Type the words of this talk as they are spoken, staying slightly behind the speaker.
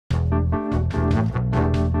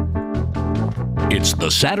It's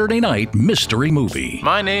the Saturday Night Mystery Movie.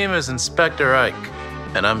 My name is Inspector Ike,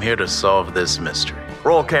 and I'm here to solve this mystery.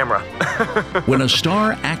 Roll camera. When a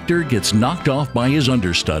star actor gets knocked off by his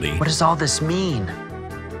understudy, what does all this mean?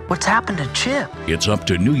 What's happened to Chip? it's up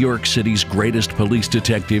to New York City's greatest police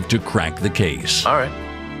detective to crack the case. All right.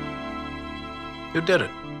 Who did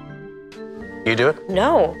it? You do it?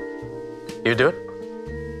 No. You do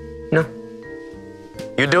it? No.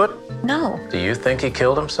 You do it? No. Do you think he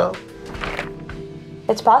killed himself?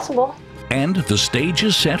 It's possible. And the stage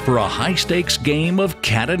is set for a high-stakes game of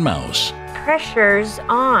cat and mouse Pressure's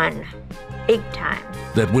on. Big time.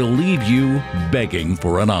 that will leave you begging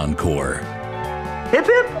for an encore. Hip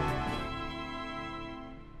hip.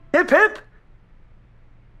 Hip hip.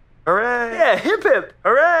 Hooray. Yeah, hip hip.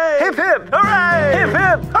 Hooray. Hip hip. Hooray. Hip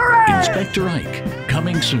hip. Hooray. Inspector Ike,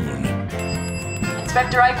 coming soon.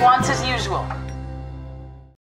 Inspector Ike wants his usual.